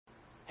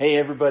Hey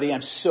everybody,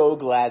 I'm so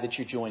glad that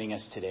you're joining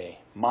us today.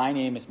 My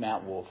name is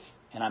Matt Wolf,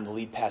 and I'm the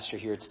lead pastor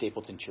here at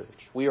Stapleton Church.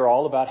 We are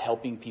all about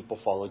helping people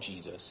follow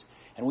Jesus,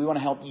 and we want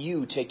to help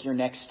you take your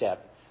next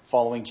step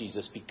following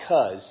Jesus,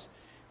 because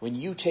when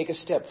you take a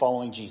step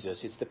following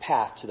Jesus, it's the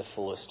path to the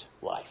fullest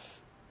life.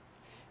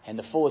 And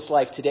the fullest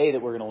life today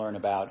that we're going to learn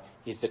about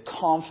is the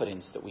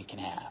confidence that we can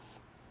have.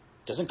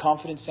 Doesn't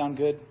confidence sound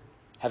good?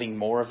 Having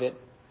more of it?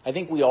 I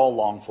think we all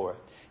long for it,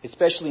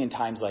 especially in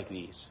times like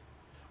these,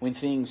 when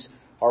things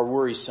are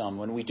worrisome,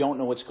 when we don't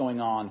know what's going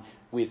on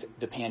with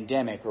the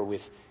pandemic or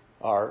with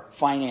our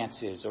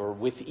finances or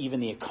with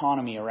even the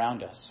economy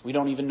around us. We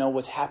don't even know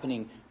what's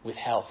happening with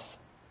health.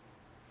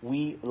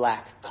 We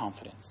lack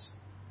confidence.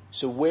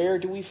 So where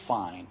do we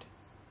find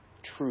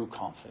true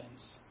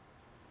confidence?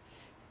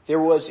 There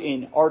was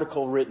an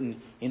article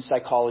written in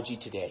Psychology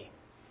Today,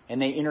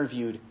 and they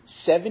interviewed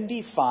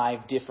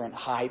 75 different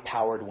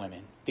high-powered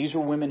women. These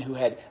were women who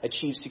had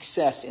achieved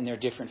success in their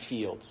different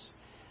fields.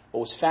 What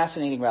was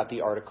fascinating about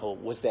the article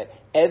was that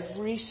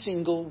every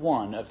single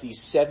one of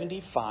these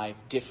 75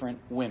 different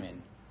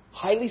women,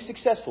 highly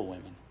successful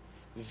women,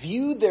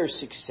 viewed their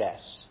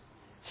success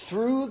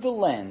through the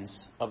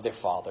lens of their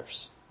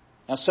fathers.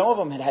 Now, some of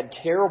them had had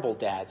terrible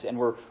dads and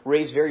were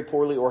raised very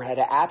poorly or had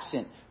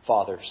absent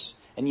fathers,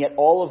 and yet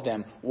all of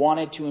them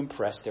wanted to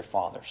impress their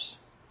fathers.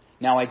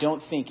 Now, I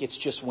don't think it's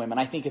just women.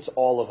 I think it's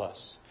all of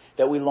us,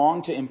 that we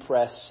long to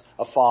impress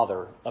a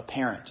father, a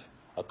parent,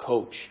 a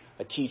coach,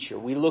 a teacher.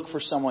 We look for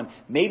someone,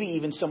 maybe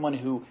even someone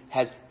who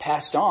has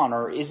passed on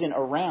or isn't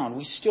around.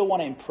 We still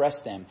want to impress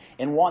them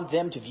and want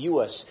them to view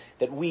us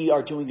that we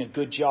are doing a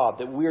good job,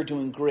 that we are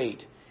doing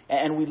great.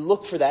 And we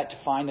look for that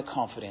to find the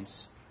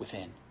confidence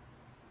within.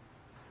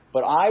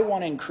 But I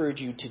want to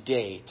encourage you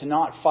today to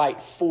not fight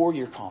for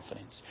your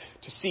confidence,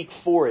 to seek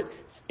for it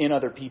in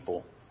other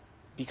people,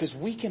 because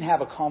we can have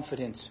a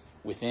confidence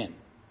within.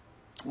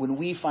 When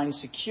we find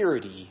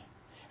security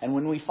and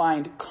when we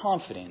find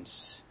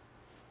confidence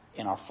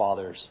in our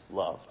Father's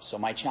love. So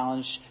my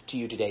challenge to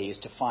you today is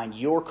to find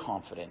your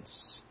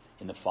confidence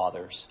in the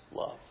Father's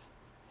love.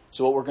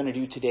 So what we're going to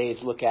do today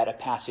is look at a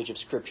passage of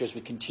Scripture as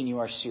we continue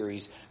our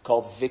series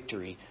called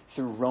Victory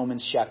through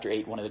Romans chapter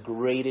 8, one of the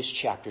greatest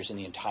chapters in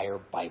the entire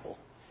Bible.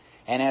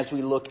 And as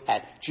we look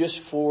at just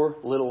 4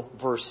 little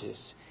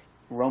verses,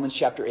 Romans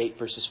chapter 8,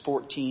 verses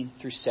 14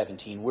 through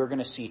 17, we're going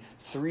to see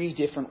 3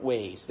 different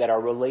ways that our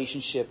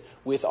relationship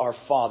with our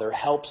Father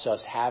helps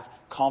us have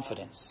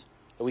confidence.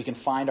 That we can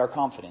find our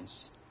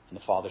confidence in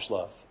the Father's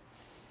love.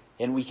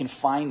 And we can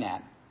find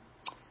that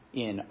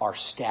in our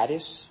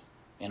status,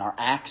 in our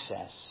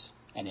access,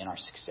 and in our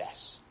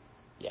success.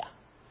 Yeah,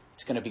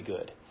 it's going to be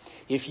good.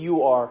 If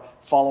you are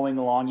following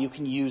along, you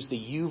can use the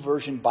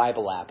YouVersion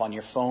Bible app on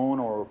your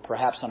phone or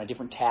perhaps on a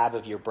different tab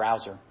of your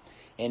browser.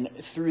 And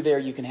through there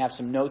you can have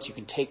some notes. You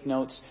can take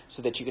notes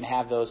so that you can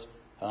have those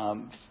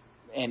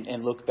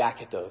and look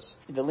back at those.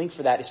 The link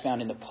for that is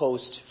found in the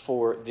post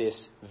for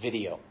this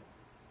video,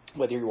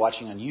 whether you're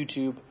watching on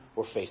YouTube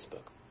or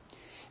Facebook.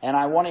 And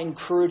I want to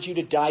encourage you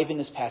to dive in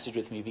this passage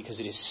with me because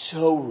it is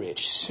so rich,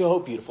 so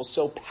beautiful,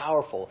 so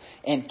powerful,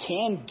 and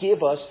can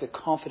give us the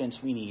confidence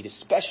we need,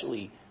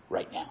 especially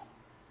right now.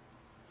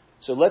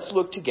 So let's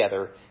look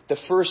together. The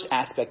first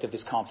aspect of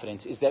this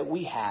confidence is that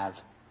we have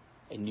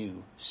a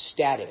new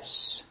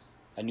status.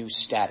 A new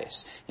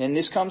status. And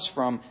this comes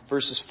from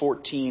verses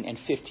 14 and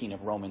 15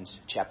 of Romans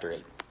chapter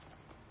 8.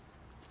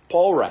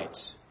 Paul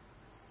writes,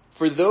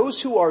 "For those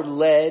who are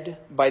led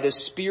by the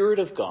Spirit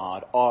of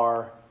God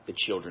are the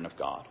children of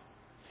God.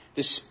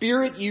 The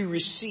Spirit you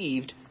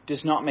received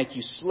does not make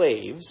you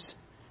slaves,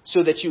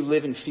 so that you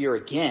live in fear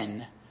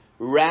again.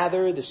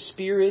 Rather, the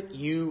Spirit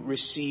you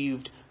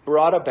received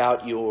brought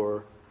about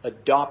your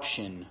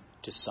adoption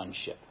to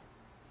sonship."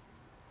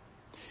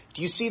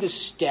 Do you see the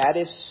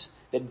status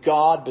that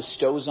God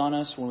bestows on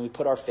us when we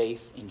put our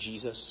faith in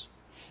Jesus?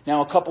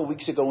 Now, a couple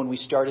weeks ago when we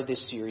started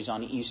this series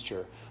on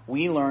Easter,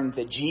 we learned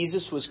that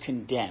Jesus was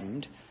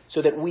condemned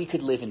so that we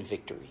could live in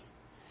victory.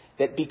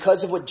 That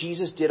because of what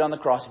Jesus did on the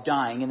cross,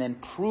 dying and then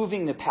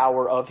proving the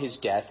power of his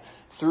death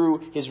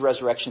through his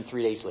resurrection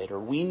 3 days later,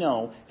 we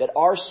know that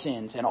our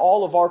sins and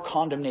all of our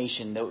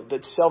condemnation, the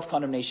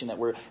self-condemnation that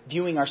we're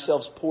viewing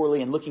ourselves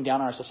poorly and looking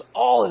down on ourselves,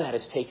 all of that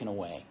is taken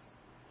away.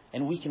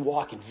 And we can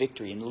walk in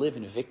victory and live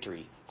in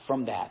victory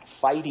from that,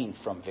 fighting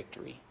from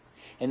victory.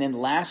 And then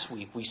last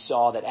week we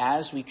saw that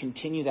as we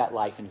continue that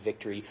life in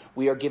victory,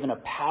 we are given a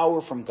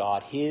power from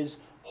God, His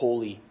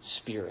Holy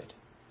Spirit.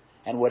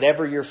 And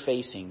whatever you're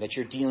facing, that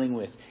you're dealing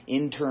with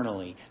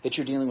internally, that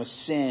you're dealing with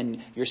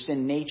sin, your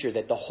sin nature,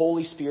 that the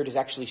Holy Spirit is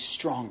actually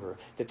stronger,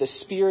 that the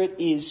Spirit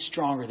is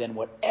stronger than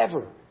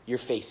whatever you're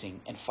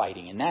facing and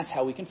fighting. And that's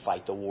how we can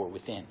fight the war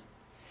within.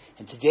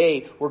 And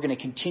today we're going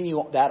to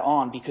continue that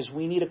on because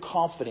we need a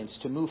confidence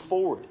to move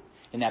forward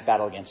in that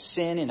battle against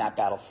sin, in that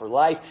battle for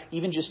life,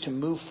 even just to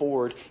move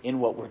forward in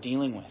what we're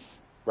dealing with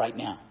right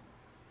now.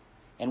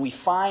 And we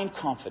find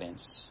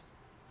confidence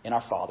in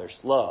our Father's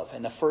love.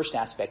 And the first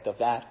aspect of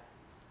that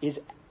is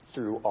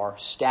through our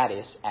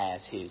status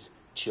as His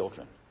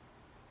children.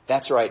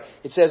 That's right.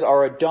 It says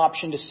our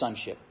adoption to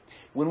sonship.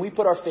 When we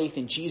put our faith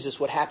in Jesus,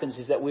 what happens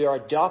is that we are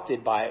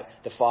adopted by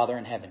the Father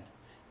in heaven.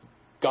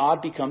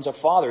 God becomes our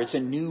Father. It's a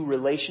new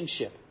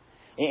relationship.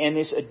 And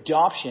this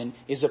adoption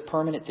is a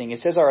permanent thing. It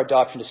says our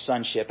adoption is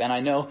sonship. And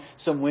I know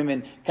some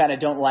women kind of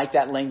don't like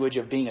that language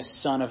of being a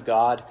son of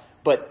God.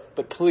 But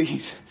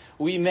please,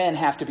 we men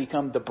have to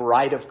become the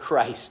bride of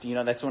Christ. You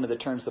know, that's one of the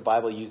terms the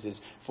Bible uses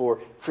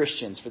for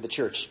Christians, for the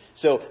church.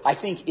 So I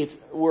think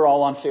we're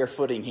all on fair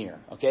footing here,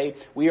 okay?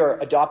 We are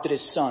adopted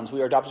as sons.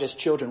 We are adopted as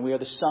children. We are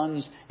the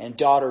sons and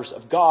daughters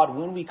of God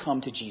when we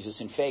come to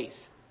Jesus in faith.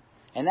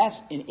 And that's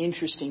an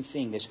interesting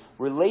thing. This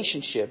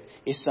relationship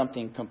is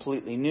something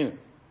completely new.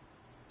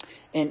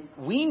 And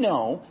we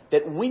know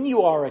that when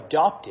you are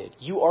adopted,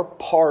 you are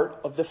part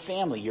of the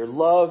family. You're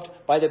loved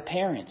by the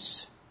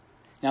parents.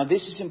 Now,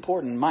 this is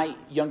important. My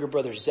younger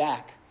brother,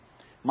 Zach,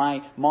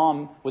 my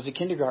mom was a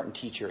kindergarten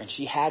teacher, and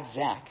she had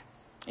Zach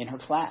in her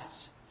class.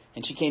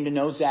 And she came to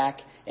know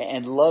Zach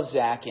and love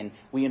Zach, and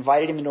we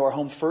invited him into our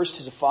home first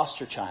as a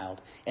foster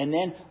child. And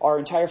then our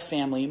entire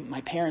family,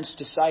 my parents,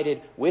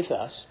 decided with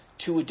us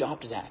to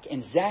adopt Zach.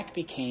 And Zach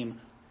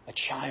became a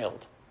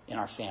child in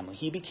our family.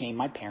 He became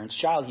my parents'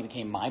 child. He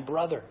became my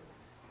brother.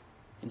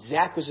 And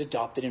Zach was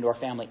adopted into our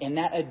family. And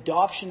that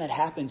adoption that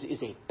happens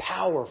is a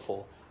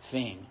powerful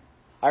thing.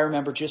 I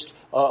remember just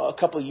a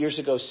couple of years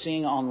ago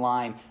seeing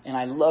online, and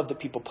I love that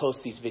people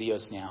post these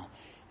videos now,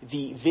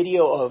 the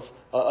video of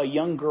a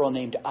young girl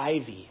named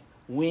Ivy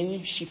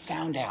when she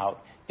found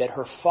out that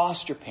her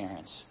foster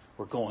parents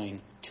were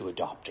going to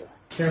adopt her.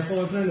 Careful,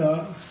 open it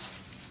up.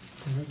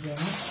 There we go.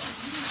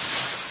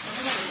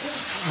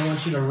 I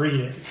want you to read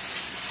it.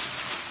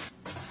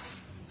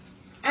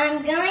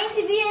 I'm going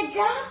to be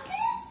adopted?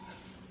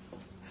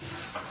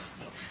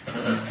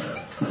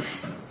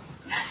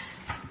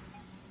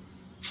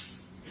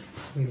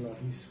 We love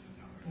you,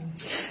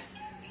 sweetheart.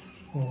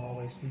 We'll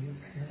always be your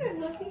parents. I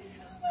love you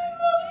so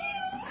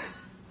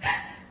much.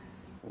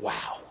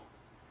 Wow.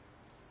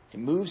 It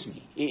moves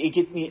me. It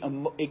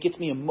gets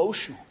me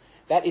emotional.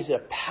 That is a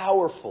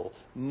powerful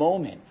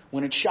moment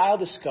when a child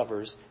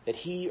discovers that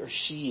he or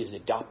she is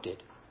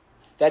adopted.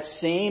 That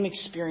same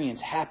experience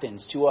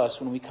happens to us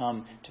when we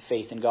come to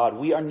faith in God.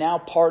 We are now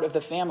part of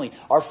the family.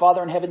 Our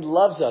Father in heaven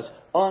loves us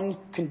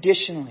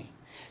unconditionally.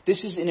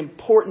 This is an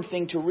important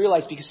thing to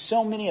realize because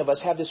so many of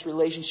us have this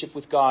relationship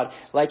with God,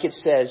 like it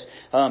says,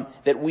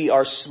 that we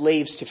are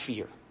slaves to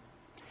fear.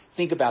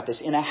 Think about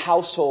this. In a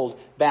household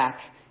back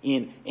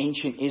in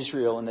ancient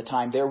Israel in the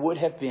time, there would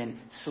have been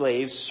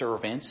slaves,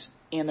 servants,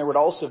 and there would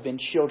also have been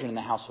children in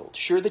the household.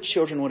 Sure, the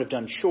children would have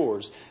done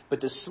chores,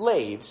 but the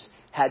slaves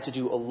had to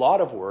do a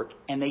lot of work,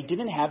 and they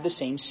didn't have the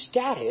same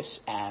status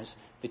as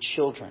the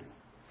children.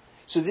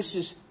 So this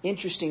is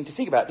interesting to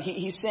think about.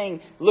 He's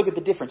saying, look at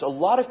the difference. A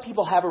lot of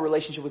people have a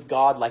relationship with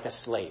God like a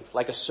slave,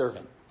 like a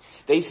servant.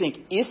 They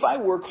think, if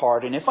I work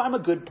hard and if I'm a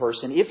good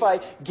person, if I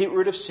get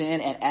rid of sin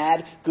and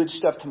add good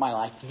stuff to my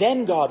life,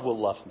 then God will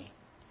love me.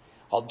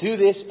 I'll do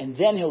this and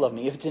then He'll love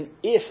me. If it's an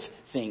if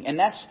thing. And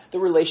that's the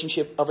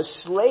relationship of a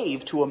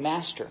slave to a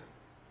master.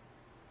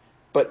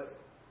 But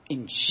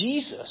in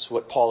Jesus,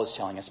 what Paul is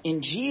telling us,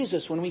 in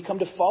Jesus, when we come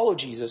to follow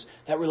Jesus,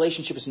 that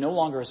relationship is no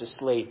longer as a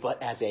slave,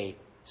 but as a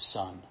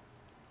son.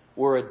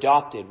 We're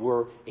adopted.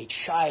 We're a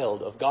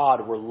child of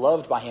God. We're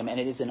loved by Him, and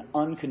it is an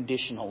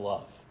unconditional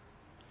love.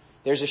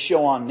 There's a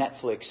show on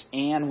Netflix,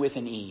 Anne with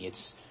an E.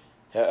 It's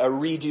a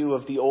redo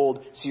of the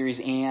old series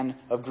Anne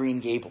of Green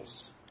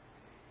Gables.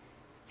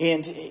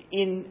 And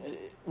in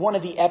one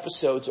of the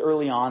episodes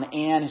early on,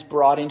 Anne is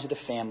brought into the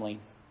family.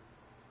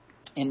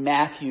 And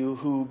Matthew,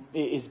 who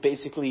is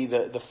basically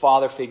the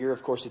father figure,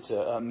 of course it's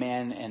a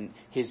man and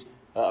his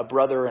a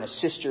brother and a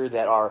sister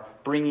that are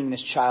bringing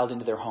this child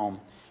into their home.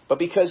 But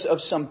because of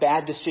some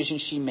bad decision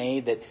she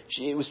made,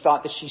 it was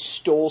thought that she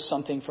stole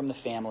something from the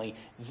family,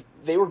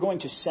 they were going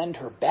to send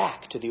her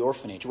back to the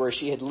orphanage where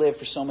she had lived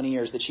for so many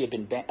years, that she had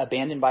been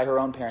abandoned by her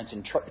own parents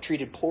and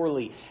treated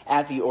poorly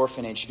at the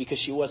orphanage because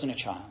she wasn't a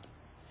child.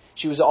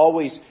 She was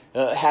always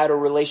had a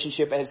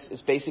relationship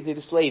as basically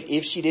the slave.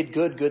 If she did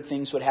good, good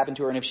things would happen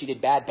to her. And if she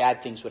did bad,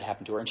 bad things would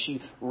happen to her. And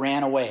she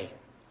ran away.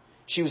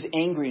 She was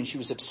angry and she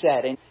was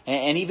upset.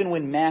 And even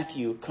when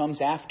Matthew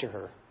comes after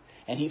her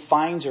and he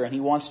finds her and he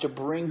wants to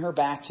bring her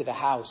back to the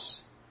house,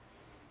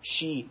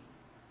 she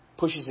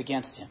pushes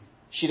against him.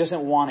 She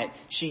doesn't want it.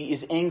 She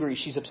is angry.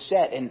 She's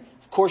upset. And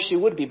of course she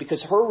would be,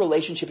 because her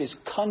relationship is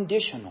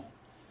conditional.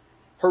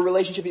 Her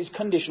relationship is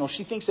conditional.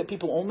 She thinks that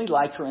people only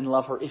like her and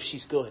love her if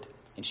she's good.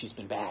 And she's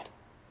been bad.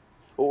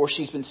 Or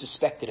she's been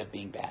suspected of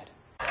being bad.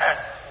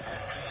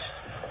 Please,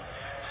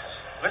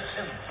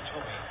 listen to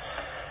me.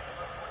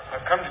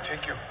 I've come to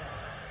take you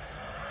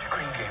to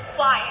Green Gables.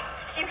 Why?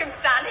 So you can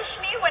banish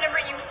me whenever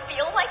you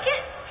feel like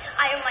it?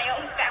 I am my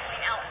own family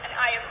now, and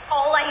I am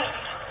all I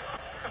need.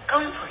 I've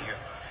come for you.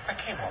 I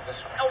came all this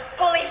way. Oh,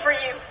 bully for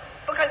you.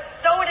 Because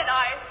so did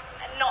I,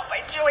 and not by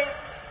choice.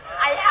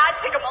 I had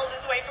to come all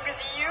this way because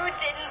you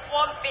didn't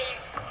want me.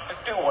 I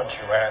do want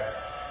you,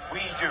 Anne. We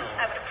do.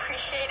 I would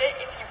appreciate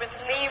it if you would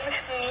leave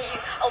me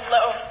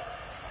alone.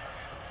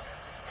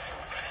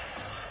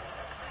 Please.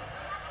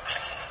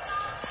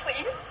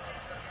 Please?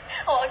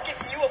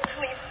 give you a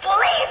please.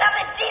 Please have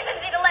the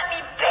decency to let me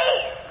be.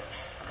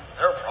 Is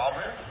there a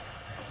problem here?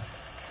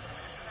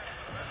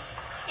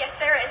 Yes,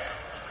 there is.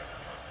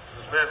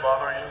 Is this man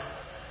bothering you?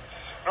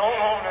 No.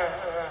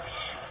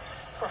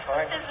 We're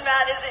fine. This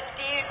man is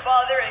indeed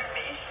bothering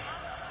me.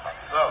 Not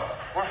so.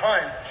 We're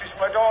fine. She's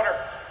my daughter.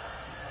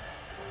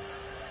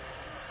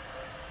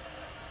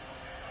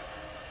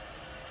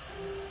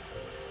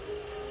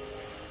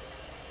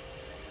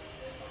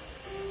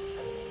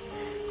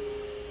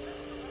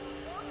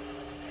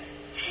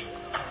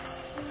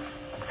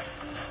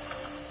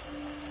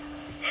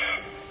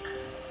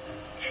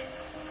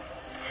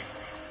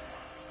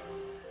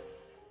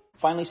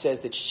 Finally says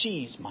that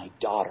she's my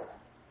daughter.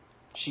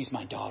 She's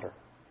my daughter.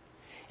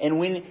 And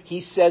when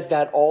he says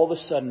that, all of a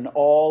sudden,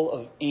 all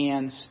of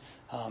Anne's,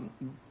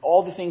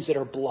 all the things that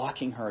are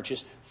blocking her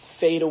just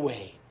fade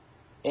away.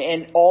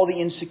 And all the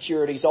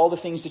insecurities, all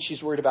the things that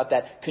she's worried about,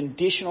 that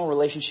conditional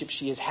relationship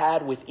she has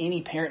had with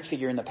any parent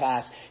figure in the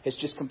past has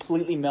just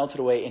completely melted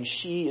away. And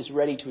she is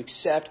ready to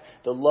accept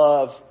the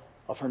love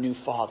of her new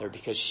father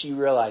because she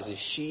realizes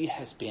she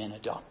has been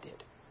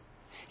adopted.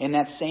 In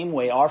that same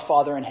way, our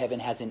Father in heaven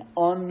has an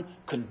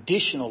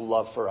unconditional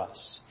love for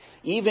us.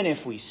 Even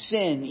if we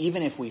sin,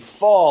 even if we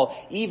fall,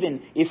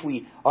 even if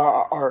we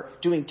are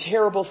doing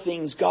terrible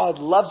things, God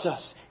loves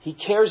us. He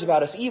cares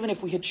about us. Even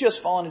if we had just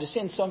fallen into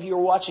sin. Some of you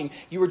are watching,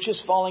 you were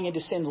just falling into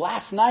sin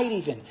last night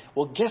even.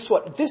 Well, guess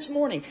what? This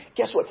morning,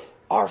 guess what?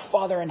 Our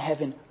Father in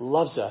heaven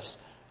loves us.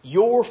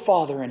 Your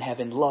Father in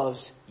heaven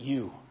loves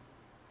you.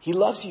 He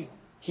loves you.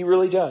 He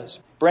really does.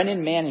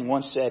 Brennan Manning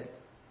once said,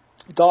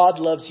 God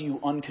loves you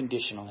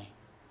unconditionally,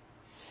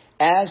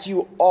 as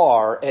you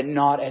are and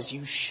not as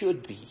you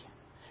should be,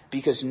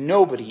 because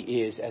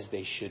nobody is as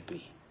they should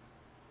be.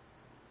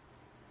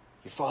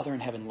 Your Father in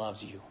heaven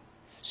loves you,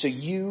 so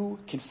you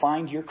can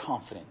find your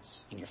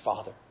confidence in your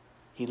Father.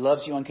 He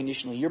loves you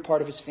unconditionally. You're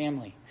part of His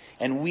family.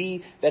 And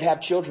we that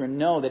have children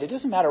know that it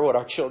doesn't matter what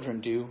our children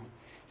do.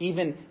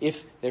 Even if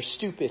they're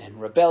stupid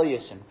and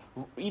rebellious,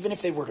 and even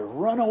if they were to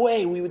run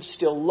away, we would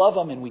still love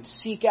them and we'd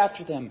seek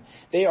after them.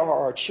 They are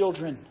our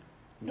children,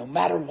 no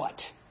matter what.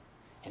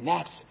 And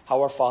that's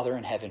how our Father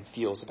in heaven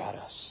feels about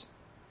us.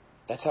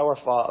 That's how our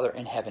Father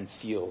in heaven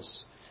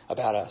feels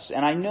about us.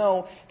 And I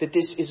know that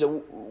this is a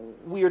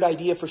weird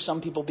idea for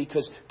some people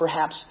because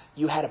perhaps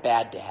you had a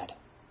bad dad.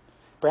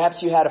 Perhaps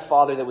you had a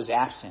father that was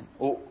absent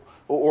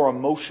or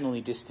emotionally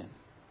distant.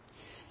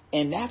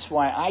 And that's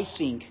why I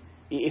think,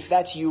 if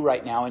that's you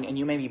right now, and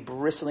you may be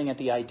bristling at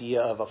the idea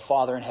of a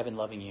Father in heaven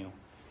loving you,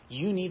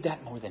 you need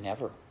that more than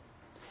ever.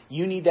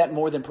 You need that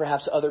more than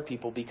perhaps other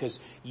people, because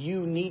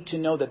you need to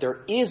know that there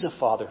is a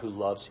Father who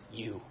loves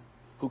you,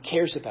 who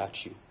cares about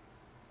you,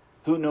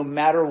 who no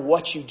matter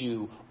what you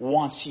do,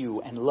 wants you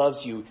and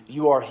loves you.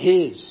 You are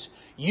His.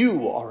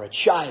 You are a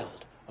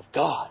child of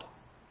God,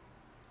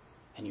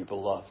 and you're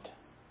beloved.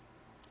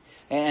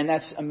 And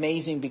that's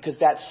amazing, because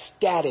that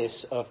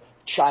status of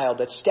child,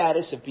 that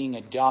status of being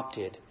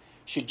adopted,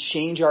 should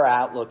change our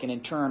outlook and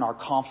in turn our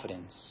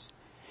confidence.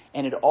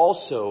 And it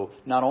also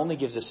not only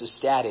gives us a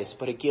status,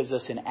 but it gives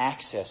us an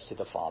access to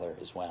the Father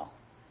as well.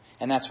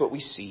 And that's what we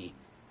see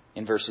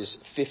in verses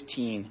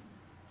 15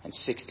 and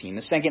 16.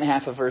 The second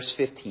half of verse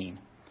 15,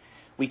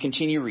 we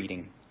continue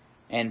reading.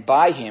 And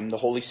by Him, the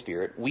Holy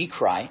Spirit, we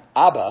cry,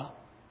 Abba,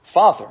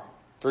 Father.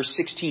 Verse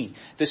 16,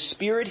 the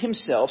Spirit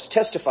Himself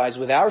testifies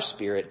with our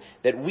spirit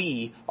that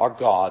we are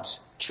God's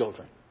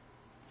children.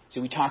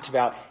 So we talked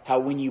about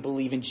how when you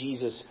believe in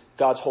Jesus,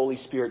 God's Holy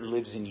Spirit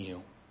lives in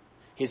you.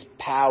 His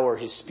power,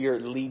 His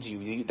Spirit leads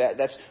you.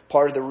 That's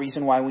part of the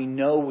reason why we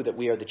know that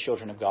we are the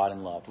children of God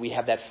and loved. We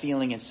have that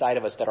feeling inside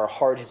of us that our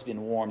heart has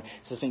been warmed.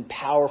 Something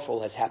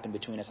powerful has happened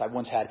between us. I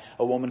once had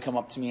a woman come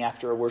up to me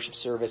after a worship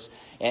service,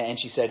 and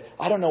she said,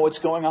 I don't know what's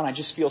going on. I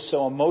just feel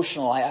so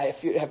emotional. I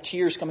have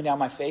tears coming down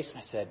my face. And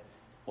I said,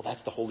 well,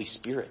 that's the Holy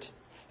Spirit.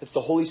 It's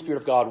the Holy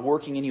Spirit of God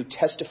working in you,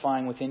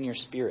 testifying within your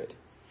spirit.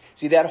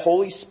 See, that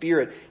Holy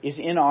Spirit is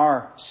in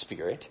our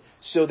spirit,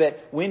 so that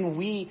when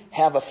we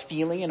have a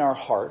feeling in our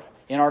heart,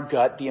 in our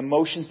gut, the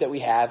emotions that we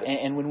have,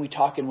 and when we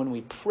talk and when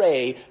we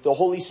pray, the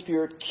Holy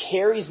Spirit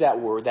carries that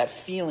word, that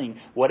feeling,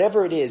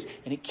 whatever it is,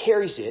 and it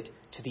carries it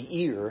to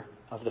the ear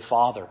of the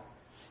Father.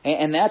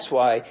 And that's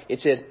why it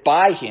says,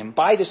 by Him,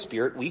 by the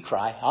Spirit, we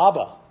cry,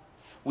 Abba.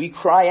 We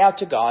cry out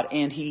to God,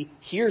 and He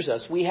hears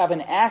us. We have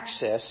an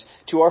access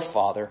to our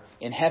Father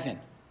in heaven.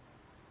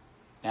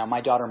 Now,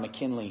 my daughter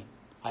McKinley,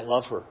 I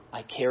love her.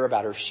 I care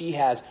about her. She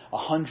has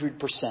 100%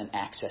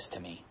 access to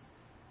me.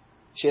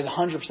 She has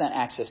 100%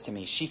 access to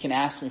me. She can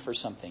ask me for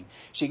something.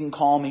 She can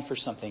call me for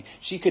something.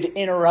 She could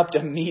interrupt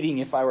a meeting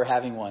if I were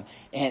having one,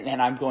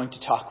 and I'm going to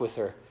talk with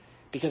her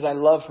because I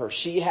love her.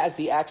 She has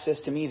the access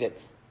to me that,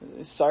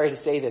 sorry to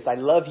say this, I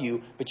love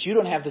you, but you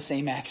don't have the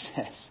same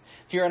access.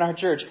 If you're in our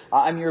church,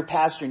 I'm your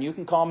pastor, and you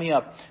can call me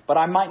up, but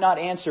I might not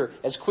answer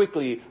as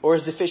quickly or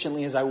as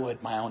efficiently as I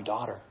would my own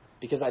daughter.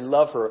 Because I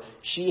love her.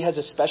 She has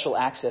a special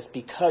access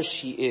because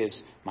she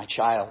is my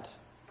child.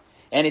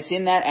 And it's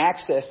in that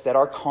access that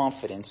our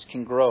confidence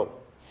can grow.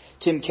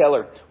 Tim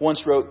Keller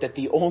once wrote that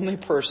the only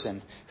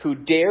person who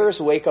dares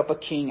wake up a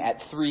king at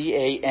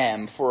 3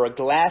 a.m. for a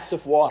glass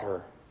of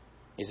water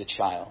is a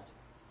child.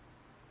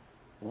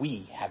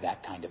 We have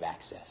that kind of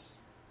access.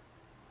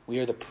 We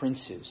are the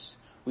princes.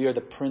 We are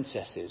the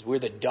princesses. We're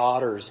the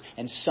daughters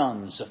and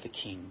sons of the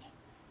King,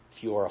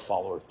 if you are a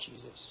follower of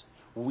Jesus.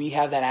 We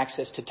have that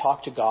access to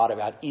talk to God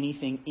about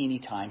anything,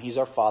 anytime. He's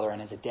our Father,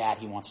 and as a dad,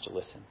 He wants to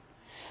listen.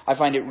 I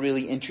find it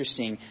really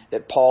interesting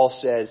that Paul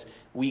says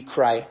we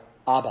cry,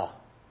 Abba,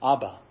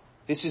 Abba.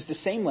 This is the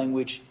same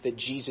language that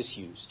Jesus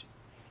used.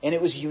 And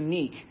it was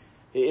unique.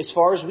 As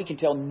far as we can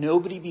tell,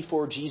 nobody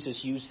before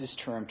Jesus used this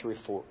term to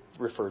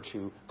refer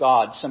to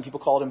God. Some people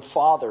called Him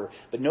Father,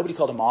 but nobody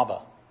called Him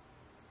Abba.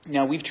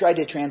 Now, we've tried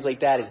to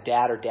translate that as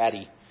dad or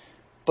daddy,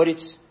 but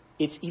it's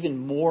even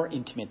more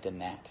intimate than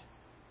that.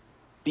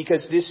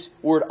 Because this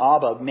word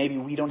Abba, maybe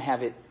we don't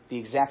have it the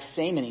exact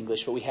same in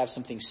English, but we have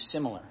something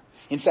similar.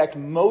 In fact,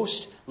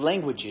 most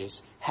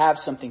languages have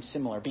something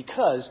similar,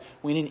 because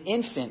when an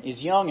infant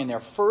is young and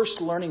they're first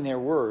learning their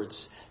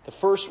words, the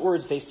first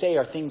words they say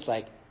are things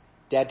like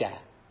Dada,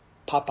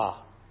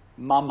 Papa,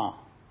 Mama,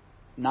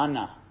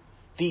 Nana.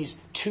 These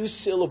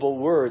two-syllable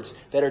words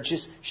that are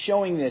just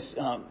showing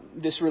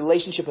this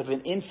relationship of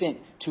an infant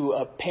to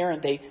a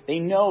parent. They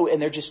know,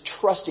 and they're just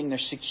trusting. They're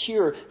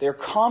secure. They're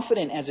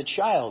confident as a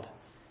child.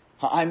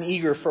 I'm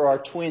eager for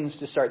our twins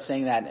to start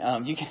saying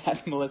that. You can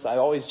ask Melissa. I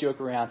always joke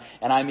around,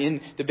 and I'm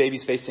in the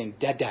baby's face saying,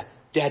 Dada,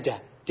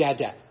 Dada,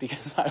 Dada, because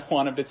I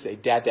want them to say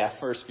Dada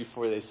first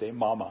before they say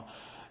Mama.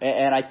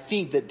 And I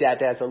think that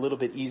Dada is a little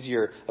bit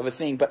easier of a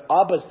thing. But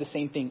Abba's the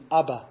same thing.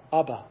 Abba,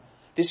 Abba.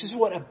 This is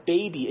what a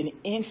baby, an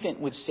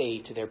infant would say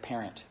to their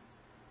parent.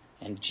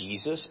 And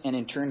Jesus, and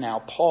in turn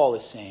now Paul,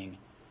 is saying,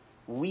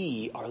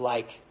 we are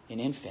like an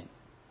infant.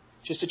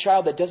 Just a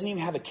child that doesn't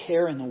even have a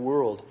care in the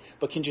world,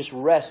 but can just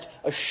rest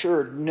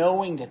assured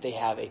knowing that they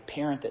have a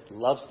parent that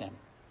loves them.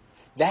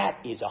 That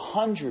is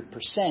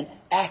 100%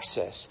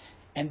 access.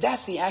 And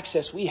that's the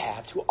access we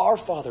have to our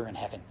Father in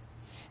heaven.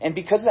 And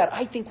because of that,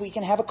 I think we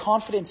can have a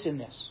confidence in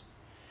this.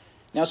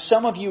 Now,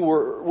 some of you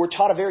were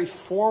taught a very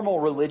formal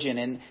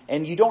religion,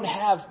 and you don't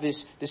have the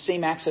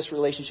same access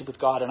relationship with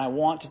God. And I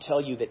want to tell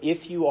you that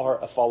if you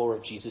are a follower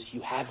of Jesus, you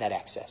have that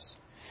access.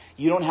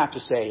 You don't have to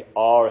say,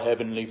 Our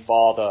Heavenly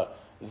Father,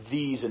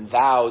 these and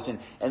thous,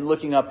 and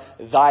looking up,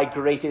 Thy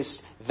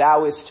greatest,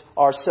 Thouest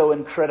are so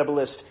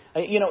incrediblest.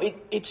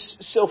 It's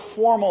so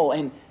formal,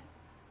 and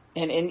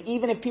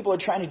even if people are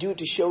trying to do it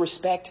to show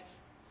respect,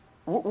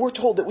 we're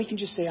told that we can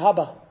just say,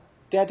 Abba,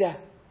 Dada.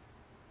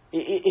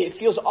 It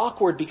feels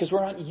awkward because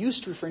we're not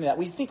used to referring to that.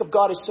 We think of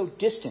God as so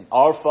distant.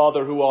 Our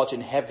Father who art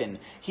in heaven.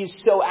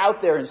 He's so out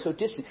there and so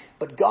distant.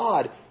 But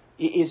God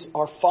is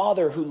our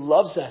Father who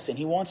loves us, and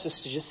He wants us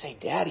to just say,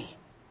 Daddy,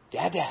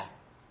 Dada.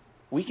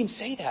 We can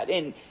say that.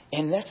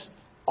 And that's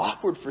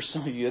awkward for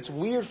some of you. That's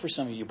weird for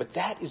some of you. But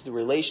that is the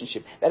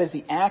relationship. That is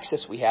the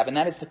access we have. And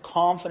that is the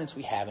confidence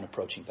we have in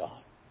approaching God.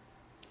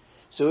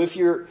 So if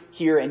you're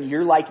here and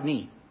you're like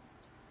me,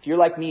 if you're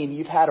like me and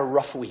you've had a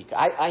rough week.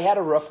 I had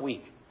a rough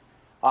week.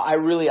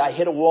 I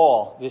hit a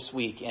wall this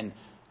week, and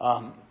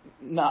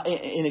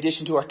in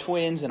addition to our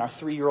twins and our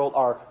 3-year-old,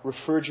 our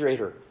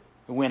refrigerator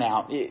went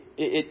out.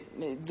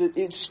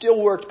 It still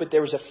worked, but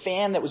there was a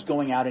fan that was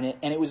going out in it,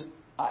 and it was,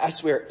 I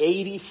swear,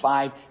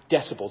 85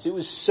 decibels. It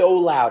was so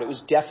loud, it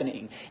was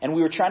deafening, and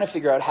we were trying to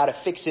figure out how to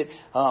fix it.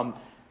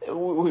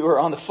 We were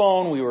on the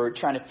phone, we were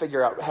trying to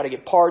figure out how to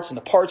get parts, and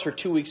the parts were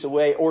 2 weeks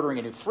away. Ordering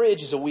a new fridge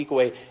is a week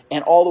away,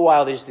 and all the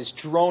while there's this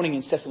droning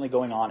incessantly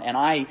going on, and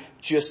I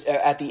just,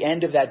 at the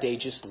end of that day,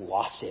 just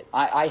lost it.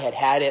 I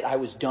had it, I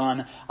was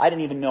done, I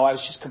didn't even know, I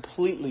was just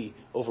completely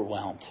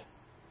overwhelmed.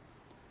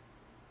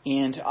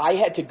 And I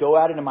had to go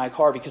out into my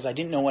car because I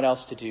didn't know what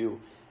else to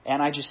do,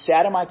 and I just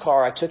sat in my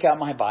car, I took out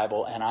my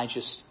Bible, and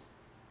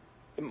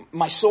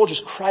my soul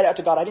just cried out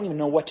to God. I didn't even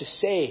know what to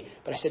say,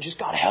 but I said, just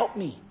God, help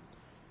me.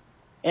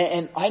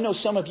 And I know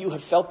some of you have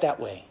felt that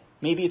way.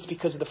 Maybe it's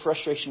because of the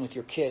frustration with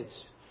your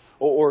kids,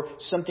 or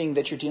something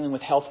that you're dealing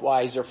with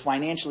health-wise or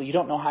financially. You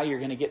don't know how you're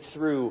going to get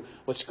through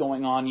what's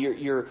going on.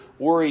 You're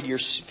worried. You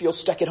feel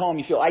stuck at home.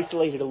 You feel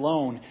isolated,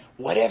 alone.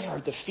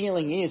 Whatever the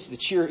feeling is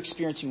that you're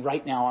experiencing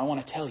right now, I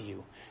want to tell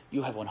you,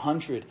 you have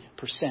 100%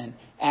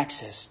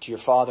 access to your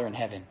Father in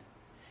heaven.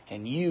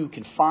 And you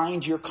can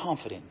find your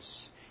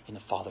confidence in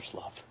the Father's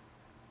love.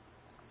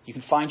 You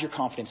can find your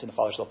confidence in the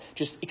Father's love.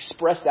 Just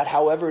express that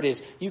however it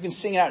is. You can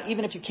sing it out.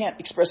 Even if you can't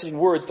express it in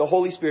words, the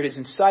Holy Spirit is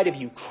inside of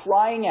you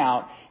crying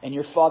out, and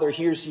your Father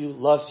hears you,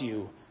 loves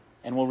you,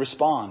 and will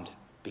respond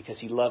because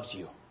He loves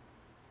you.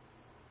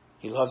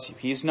 He loves you.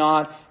 He is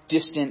not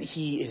distant.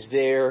 He is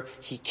there.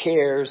 He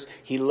cares.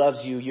 He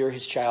loves you. You're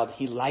His child.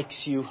 He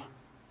likes you.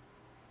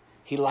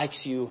 He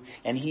likes you,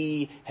 and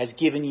He has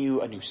given you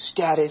a new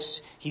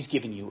status. He's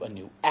given you a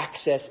new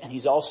access, and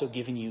He's also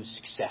given you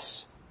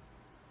success.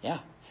 Yeah.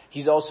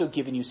 He's also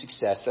given you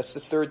success. That's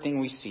the third thing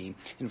we see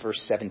in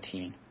verse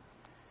 17.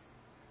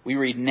 We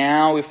read,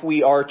 now if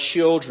we are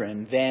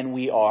children, then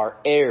we are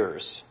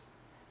heirs.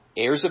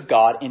 Heirs of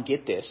God, and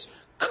get this,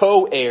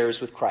 Co-heirs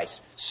with Christ.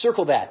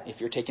 Circle that if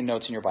you're taking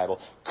notes in your Bible.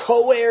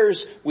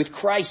 Co-heirs with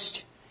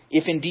Christ,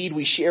 if indeed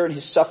we share in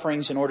his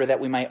sufferings in order that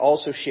we might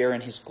also share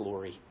in his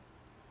glory.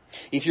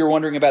 If you're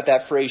wondering about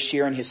that phrase,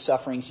 share in his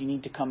sufferings, you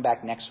need to come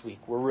back next week.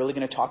 We're really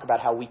going to talk about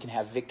how we can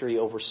have victory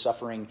over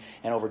suffering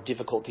and over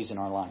difficulties in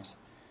our lives.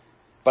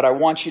 But I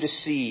want you to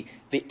see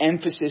the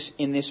emphasis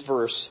in this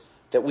verse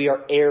that we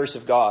are heirs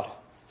of God,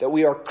 that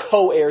we are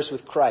co-heirs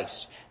with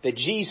Christ, that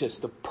Jesus,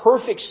 the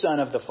perfect Son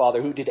of the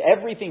Father, who did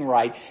everything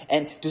right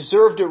and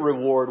deserved a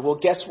reward, well,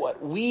 guess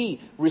what? We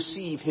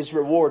receive his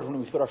reward when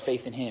we put our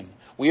faith in him.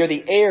 We are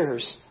the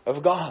heirs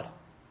of God.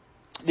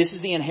 This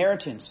is the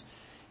inheritance.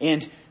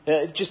 And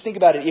just think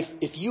about it.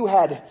 If you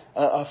had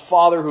a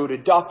father who had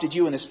adopted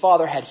you, and this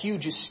father had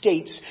huge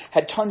estates,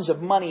 had tons of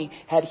money,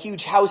 had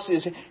huge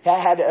houses,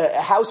 had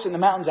a house in the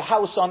mountains, a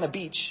house on the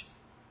beach,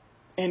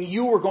 and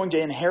you were going to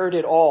inherit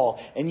it all,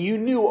 and you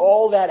knew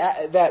all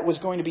that was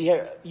going to be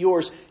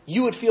yours,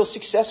 you would feel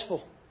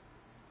successful.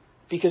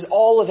 Because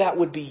all of that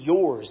would be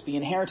yours. The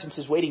inheritance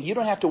is waiting. You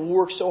don't have to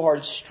work so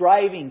hard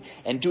striving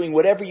and doing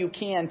whatever you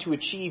can to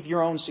achieve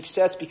your own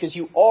success, because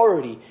you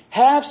already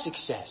have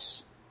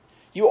success.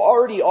 You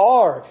already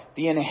are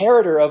the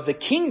inheritor of the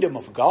kingdom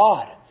of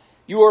God.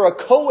 You are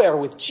a co-heir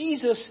with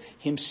Jesus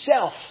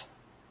himself.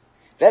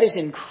 That is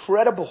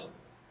incredible.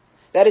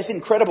 That is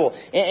incredible.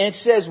 And it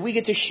says we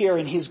get to share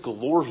in his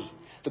glory.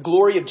 The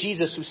glory of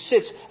Jesus, who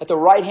sits at the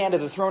right hand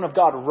of the throne of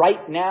God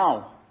right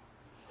now.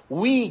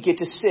 We get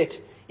to sit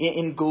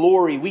in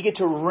glory. We get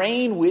to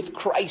reign with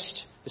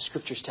Christ, the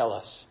scriptures tell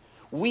us.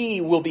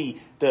 We will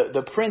be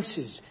the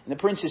princes and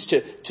the princes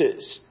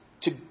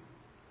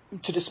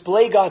to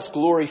display God's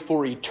glory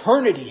for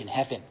eternity in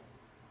heaven.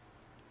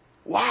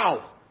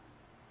 Wow.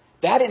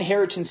 That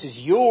inheritance is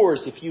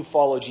yours if you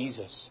follow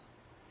Jesus.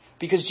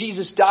 Because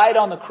Jesus died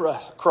on the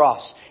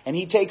cross, and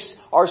he takes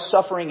our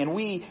suffering, and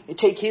we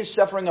take his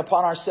suffering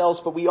upon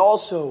ourselves, but we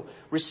also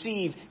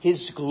receive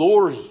his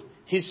glory.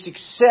 His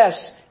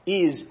success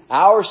is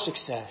our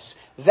success.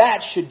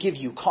 That should give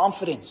you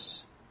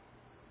confidence.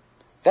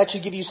 That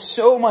should give you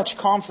so much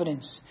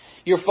confidence.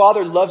 Your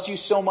Father loves you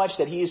so much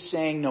that he is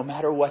saying, no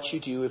matter what you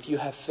do, if you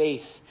have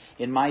faith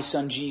in my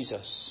Son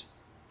Jesus,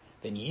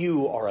 then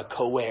you are a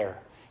co-heir.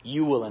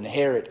 You will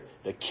inherit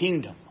the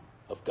kingdom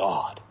of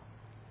God.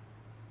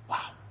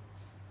 Wow.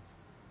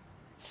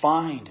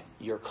 Find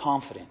your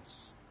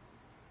confidence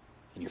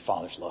in your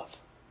Father's love.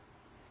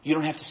 You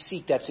don't have to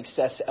seek that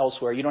success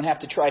elsewhere. You don't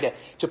have to try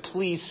to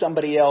please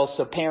somebody else,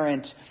 a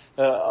parent,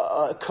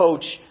 a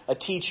coach, a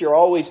teacher,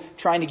 always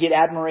trying to get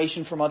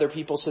admiration from other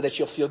people so that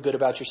you'll feel good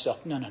about yourself.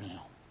 No.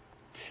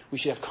 We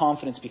should have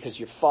confidence because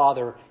your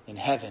Father in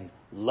heaven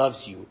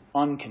loves you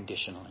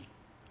unconditionally.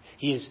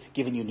 He has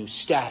given you new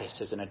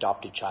status as an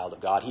adopted child of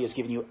God. He has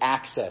given you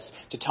access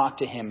to talk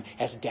to him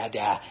as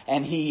Dada.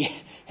 And he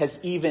has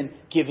even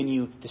given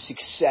you the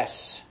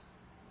success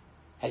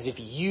as if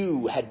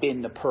you had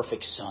been the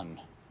perfect Son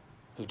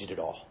who did it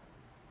all.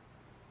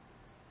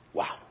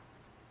 Wow.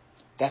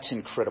 That's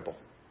incredible.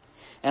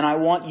 And I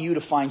want you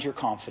to find your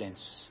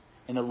confidence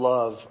in the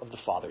love of the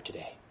Father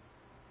today.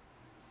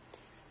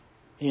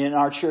 In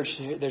our church,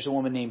 there's a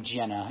woman named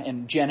Jenna,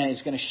 and Jenna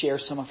is going to share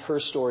some of her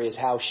story as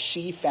how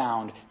she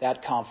found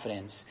that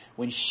confidence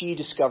when she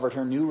discovered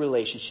her new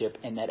relationship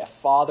and that a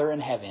Father in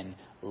heaven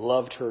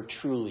loved her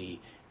truly,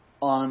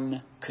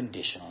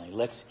 unconditionally.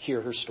 Let's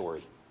hear her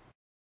story.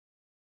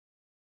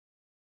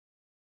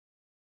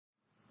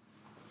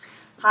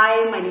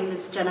 Hi, my name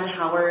is Jenna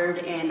Howard,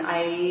 and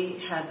I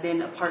have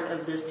been a part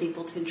of the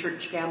Stapleton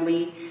Church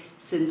family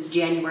since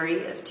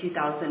January of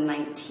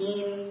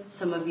 2019.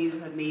 Some of you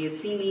may have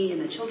seen me in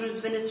the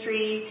children's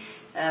ministry,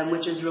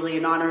 which is really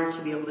an honor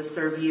to be able to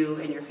serve you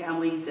and your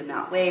families in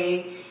that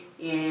way.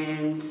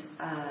 And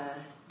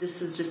this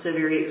is just a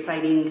very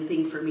exciting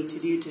thing for me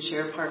to do, to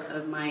share part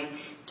of my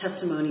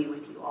testimony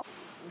with you all.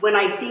 When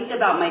I think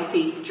about my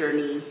faith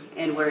journey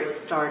and where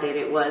it started,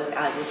 it was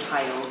as a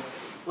child.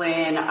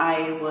 When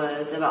I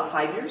was about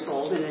 5 years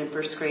old and in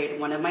first grade,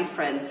 one of my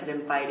friends had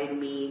invited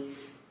me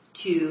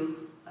to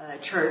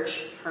church.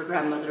 Her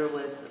grandmother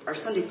was our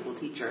Sunday school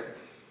teacher.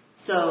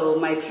 So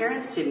my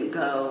parents didn't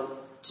go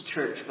to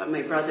church, but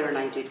my brother and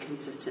I did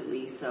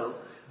consistently. So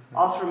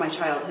all through my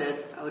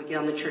childhood, I would get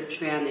on the church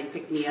van, they'd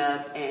pick me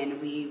up, and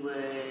we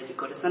would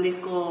go to Sunday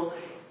school,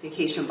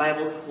 Vacation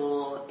Bible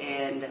School,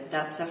 and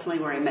that's definitely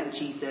where I met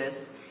Jesus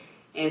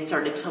and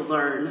started to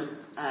learn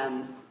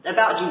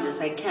about Jesus.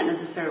 I can't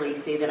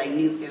necessarily say that I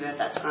knew him at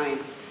that time.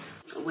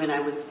 When I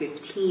was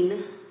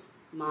 15,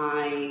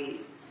 my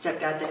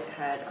stepdad that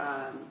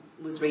had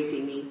was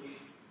raising me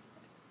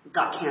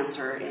got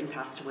cancer and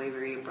passed away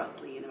very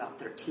abruptly in about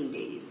 13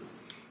 days.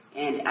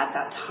 And at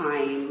that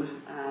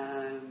time,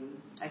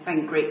 I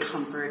find great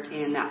comfort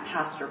in that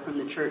pastor from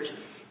the church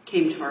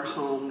came to our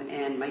home,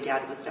 and my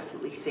dad was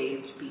definitely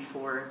saved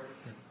before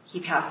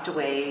he passed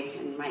away.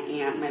 And my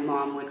aunt, my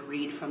mom would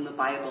read from the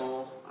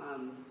Bible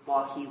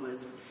while he was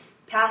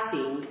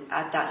passing.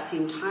 At that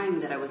same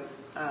time that I was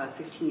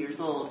 15 years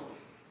old,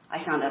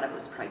 I found out I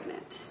was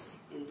pregnant.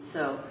 And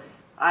so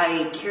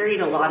I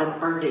carried a lot of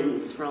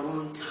burdens for a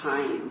long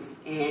time,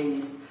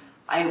 and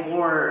I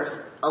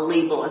wore a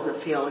label as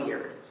a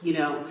failure. You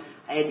know,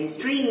 I had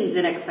these dreams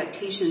and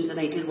expectations, and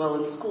I did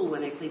well in school,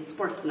 and I played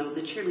sports, and I was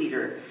a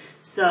cheerleader.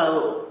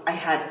 So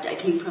I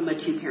came from a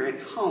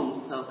 2-parent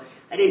home, so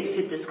I didn't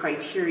fit this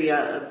criteria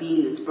of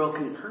being this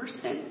broken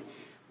person.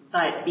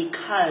 But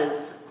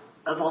because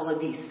of all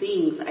of these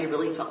things, I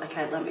really felt like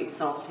I had let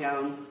myself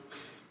down,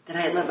 that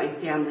I had let my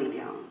family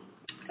down.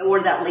 I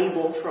wore that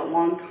label for a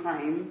long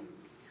time.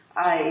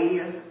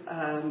 I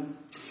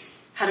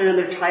had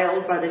another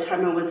child by the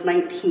time I was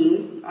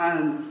 19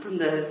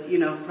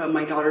 from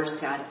my daughter's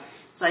dad.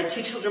 So I had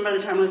 2 children by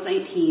the time I was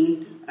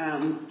 19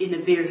 in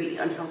a very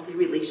unhealthy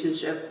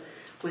relationship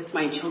with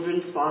my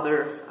children's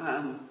father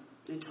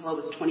until I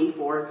was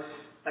 24.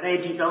 But I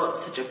had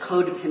developed such a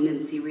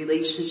codependency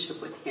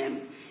relationship with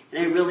him, and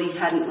I really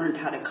hadn't learned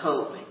how to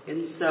cope.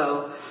 And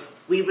so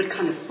we would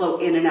kind of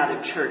float in and out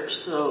of church.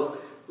 So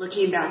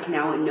looking back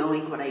now and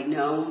knowing what I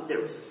know,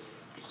 there was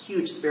a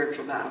huge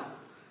spiritual battle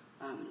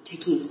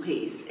taking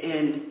place.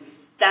 And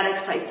that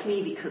excites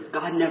me because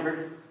God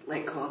never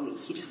let go of me.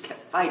 He just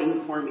kept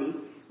fighting for me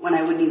when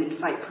I wouldn't even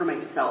fight for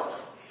myself.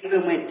 I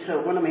even went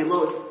to one of my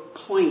lowest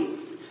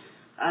points.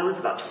 I was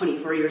about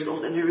 24 years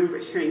old, and I remember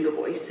hearing a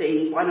voice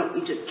saying, "Why don't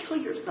you just kill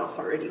yourself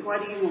already? Why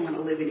do you even want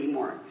to live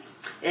anymore?"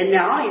 And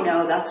now I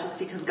know that's just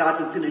because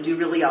God was going to do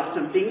really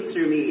awesome things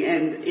through me,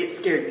 and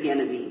it scared the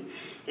enemy.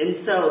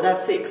 And so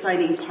that's the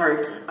exciting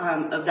part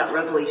of that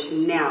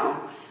revelation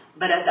now.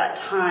 But at that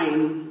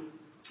time,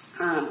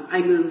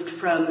 I moved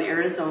from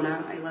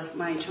Arizona. I left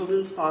my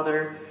children's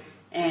father,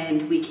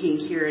 and we came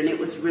here, and it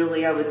was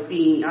really, I was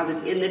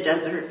in the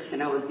desert,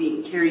 and I was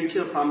being carried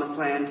to a promised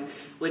land,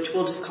 which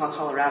we'll just call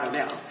Colorado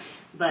now.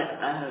 But,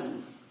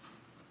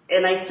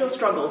 and I still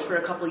struggled for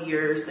a couple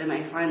years, and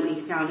I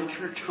finally found a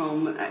church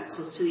home at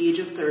close to the age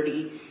of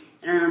 30.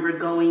 And I remember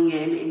going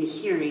in and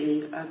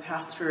hearing a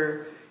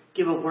pastor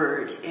give a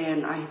word,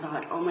 and I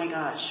thought, oh my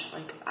gosh,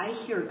 like I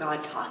hear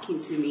God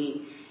talking to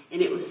me,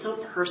 and it was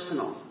so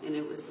personal, and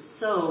it was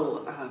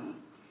so,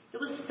 it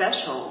was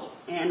special,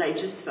 and I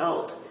just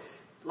felt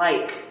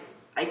like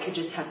I could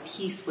just have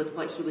peace with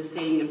what he was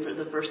saying. And for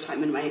the first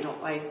time in my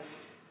adult life,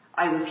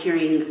 I was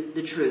hearing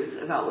the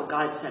truth about what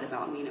God said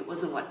about me. And it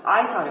wasn't what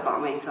I thought about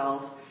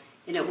myself,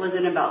 and it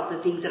wasn't about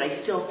the things that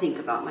I still think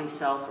about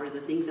myself or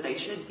the things that I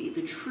should be.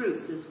 The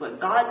truth is what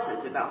God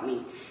says about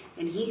me.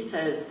 And he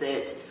says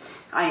that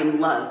I am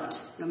loved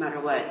no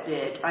matter what,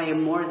 that I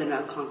am more than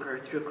a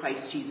conqueror through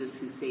Christ Jesus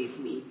who saved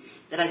me,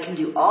 that I can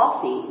do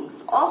all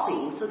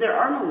things. So there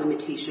are no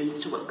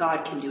limitations to what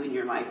God can do in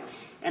your life.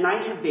 And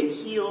I have been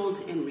healed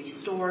and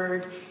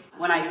restored.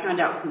 When I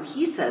found out who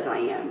he says I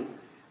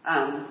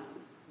am,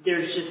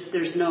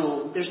 there's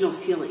no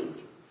ceiling.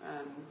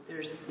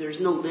 There's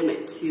no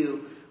limit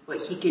to what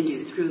he can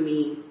do through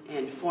me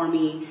and for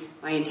me.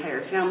 My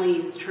entire family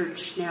is church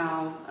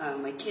now.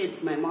 My kids,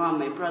 my mom,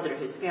 my brother,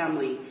 his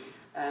family.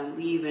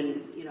 We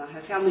even,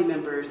 have family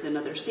members in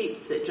other states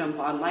that jump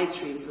on live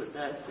streams with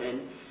us.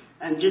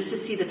 And just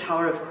to see the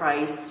power of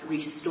Christ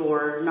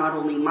restore not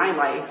only my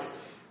life,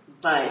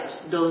 but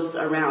those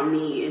around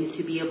me, and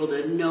to be able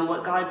to know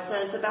what God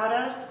says about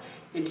us,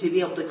 and to be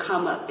able to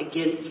come up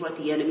against what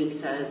the enemy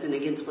says and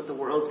against what the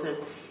world says.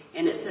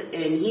 And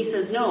he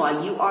says, no,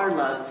 you are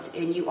loved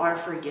and you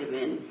are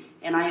forgiven,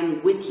 and I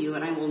am with you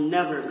and I will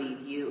never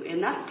leave you.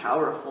 And that's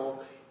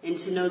powerful. And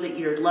to know that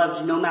you're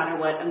loved no matter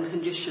what,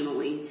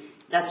 unconditionally,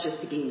 that's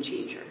just a game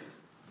changer.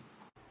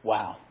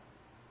 Wow.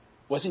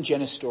 Wasn't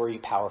Jenna's story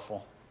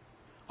powerful?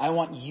 I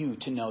want you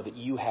to know that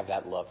you have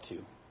that love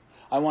too.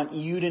 I want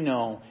you to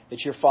know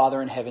that your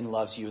Father in heaven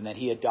loves you and that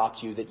he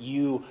adopts you, that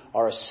you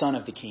are a son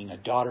of the King, a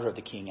daughter of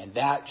the King, and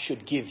that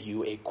should give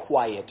you a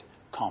quiet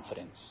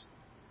confidence.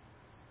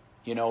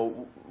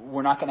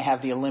 We're not going to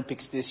have the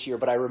Olympics this year,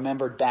 but I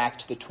remembered back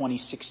to the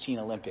 2016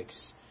 Olympics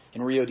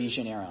in Rio de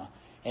Janeiro,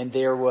 and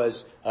there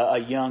was a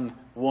young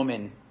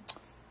woman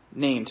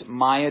named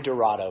Maya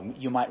Dorado.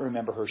 You might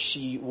remember her.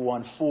 She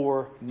won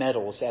 4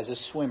 medals as a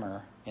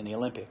swimmer in the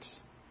Olympics.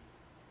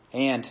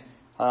 And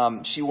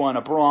she won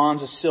a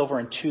bronze, a silver,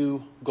 and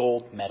 2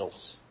 gold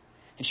medals.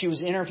 And she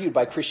was interviewed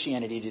by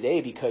Christianity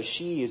Today because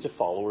she is a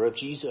follower of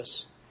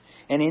Jesus.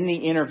 And in the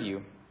interview,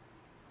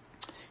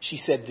 she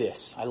said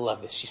this. I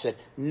love this. She said,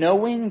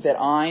 knowing that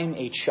I'm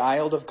a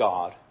child of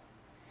God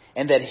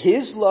and that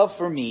his love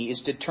for me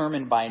is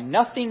determined by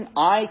nothing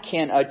I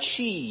can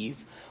achieve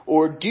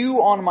or do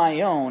on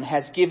my own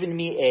has given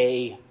me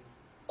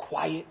a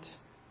quiet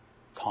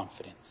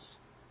confidence.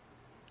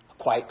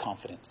 A quiet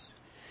confidence.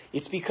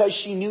 It's because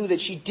she knew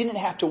that she didn't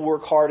have to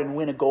work hard and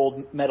win a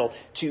gold medal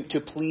to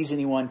please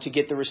anyone, to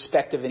get the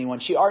respect of anyone.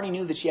 She already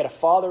knew that she had a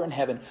Father in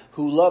heaven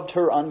who loved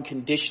her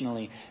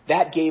unconditionally.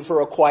 That gave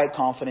her a quiet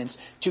confidence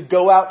to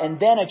go out and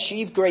then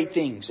achieve great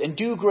things and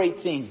do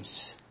great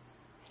things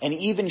and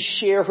even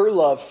share her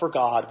love for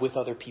God with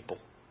other people.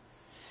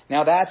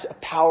 Now that's a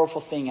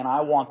powerful thing, and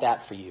I want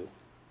that for you.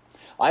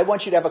 I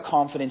want you to have a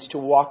confidence to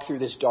walk through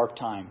this dark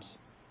times.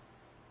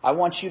 I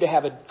want you to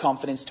have a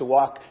confidence to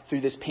walk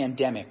through this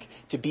pandemic,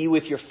 to be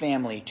with your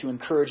family, to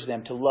encourage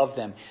them, to love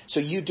them, so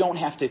you don't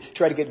have to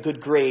try to get good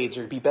grades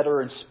or be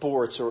better in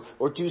sports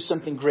or do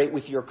something great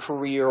with your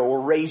career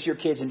or raise your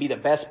kids and be the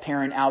best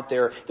parent out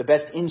there, the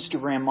best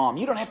Instagram mom.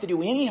 You don't have to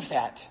do any of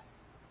that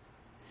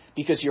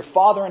because your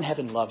Father in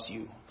heaven loves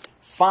you.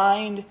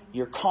 Find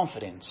your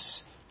confidence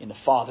in the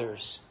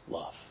Father's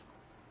love.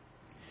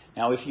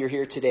 Now, if you're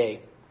here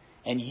today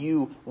and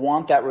you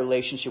want that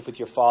relationship with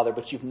your Father,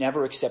 but you've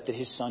never accepted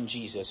His Son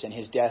Jesus and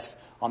His death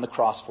on the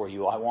cross for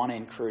you, I want to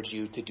encourage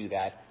you to do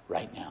that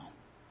right now.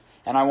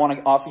 And I want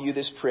to offer you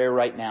this prayer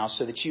right now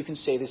so that you can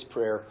say this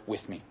prayer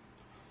with me.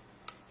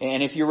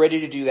 And if you're ready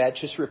to do that,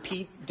 just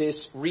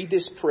read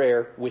this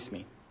prayer with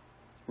me.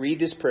 Read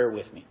this prayer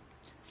with me.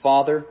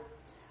 Father,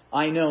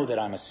 I know that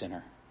I'm a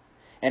sinner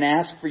and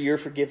ask for your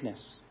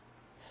forgiveness.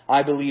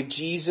 I believe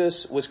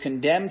Jesus was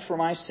condemned for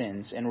my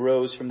sins and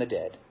rose from the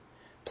dead.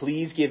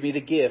 Please give me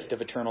the gift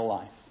of eternal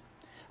life.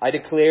 I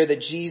declare that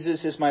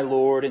Jesus is my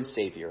Lord and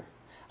Savior.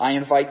 I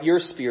invite your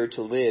Spirit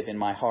to live in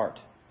my heart.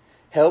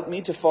 Help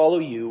me to follow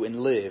you and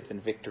live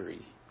in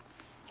victory.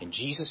 In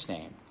Jesus'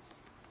 name,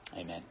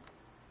 amen.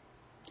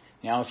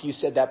 Now, if you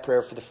said that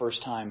prayer for the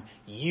first time,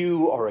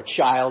 you are a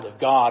child of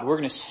God. We're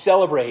going to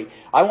celebrate.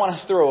 I want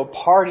to throw a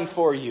party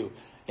for you.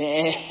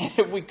 And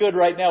if we could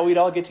right now, we'd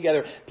all get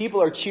together.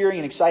 People are cheering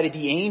and excited.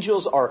 The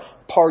angels are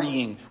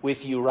partying with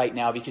you right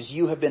now because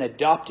you have been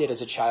adopted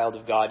as a child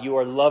of God. You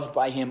are loved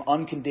by Him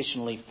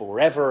unconditionally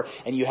forever,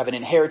 and you have an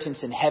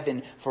inheritance in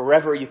heaven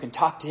forever. You can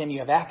talk to Him. You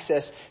have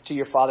access to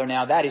your Father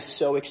now. That is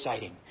so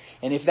exciting.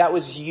 And if that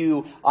was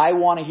you, I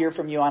want to hear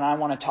from you, and I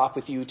want to talk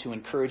with you to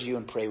encourage you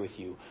and pray with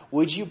you.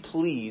 Would you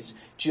please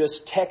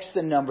just text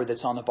the number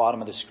that's on the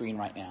bottom of the screen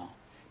right now?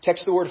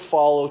 Text the word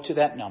follow to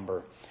that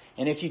number.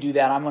 And if you do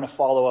that, I'm going to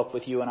follow up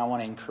with you and I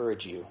want to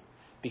encourage you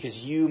because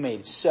you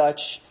made such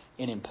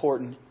an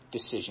important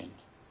decision.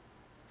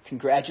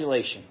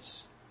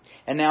 Congratulations.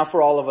 And now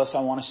for all of us, I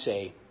want to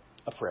say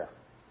a prayer.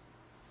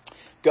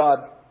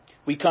 God,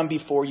 we come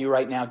before you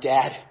right now.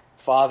 Dad,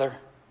 Father,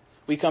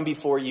 we come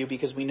before you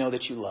because we know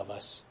that you love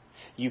us.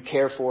 You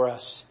care for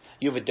us.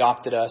 You've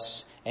adopted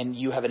us and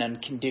you have an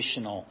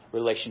unconditional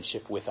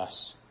relationship with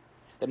us.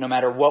 That no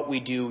matter what we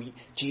do,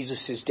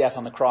 Jesus' death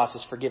on the cross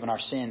has forgiven our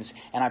sins.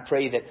 And I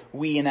pray that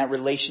we in that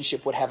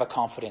relationship would have a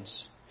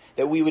confidence.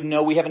 That we would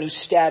know we have a new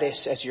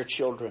status as your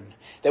children.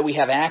 That we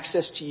have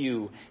access to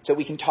you. So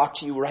we can talk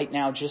to you right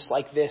now just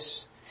like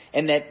this.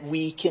 And that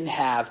we can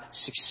have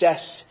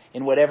success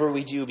in whatever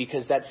we do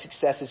because that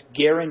success is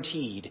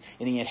guaranteed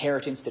in the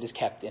inheritance that is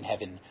kept in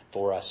heaven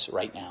for us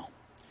right now.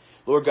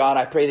 Lord God,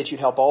 I pray that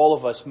you'd help all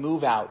of us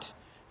move out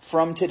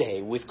from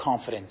today with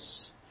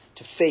confidence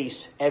to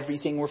face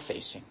everything we're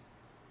facing.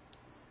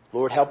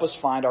 Lord, help us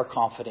find our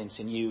confidence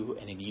in you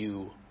and in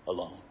you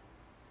alone.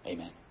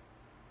 Amen.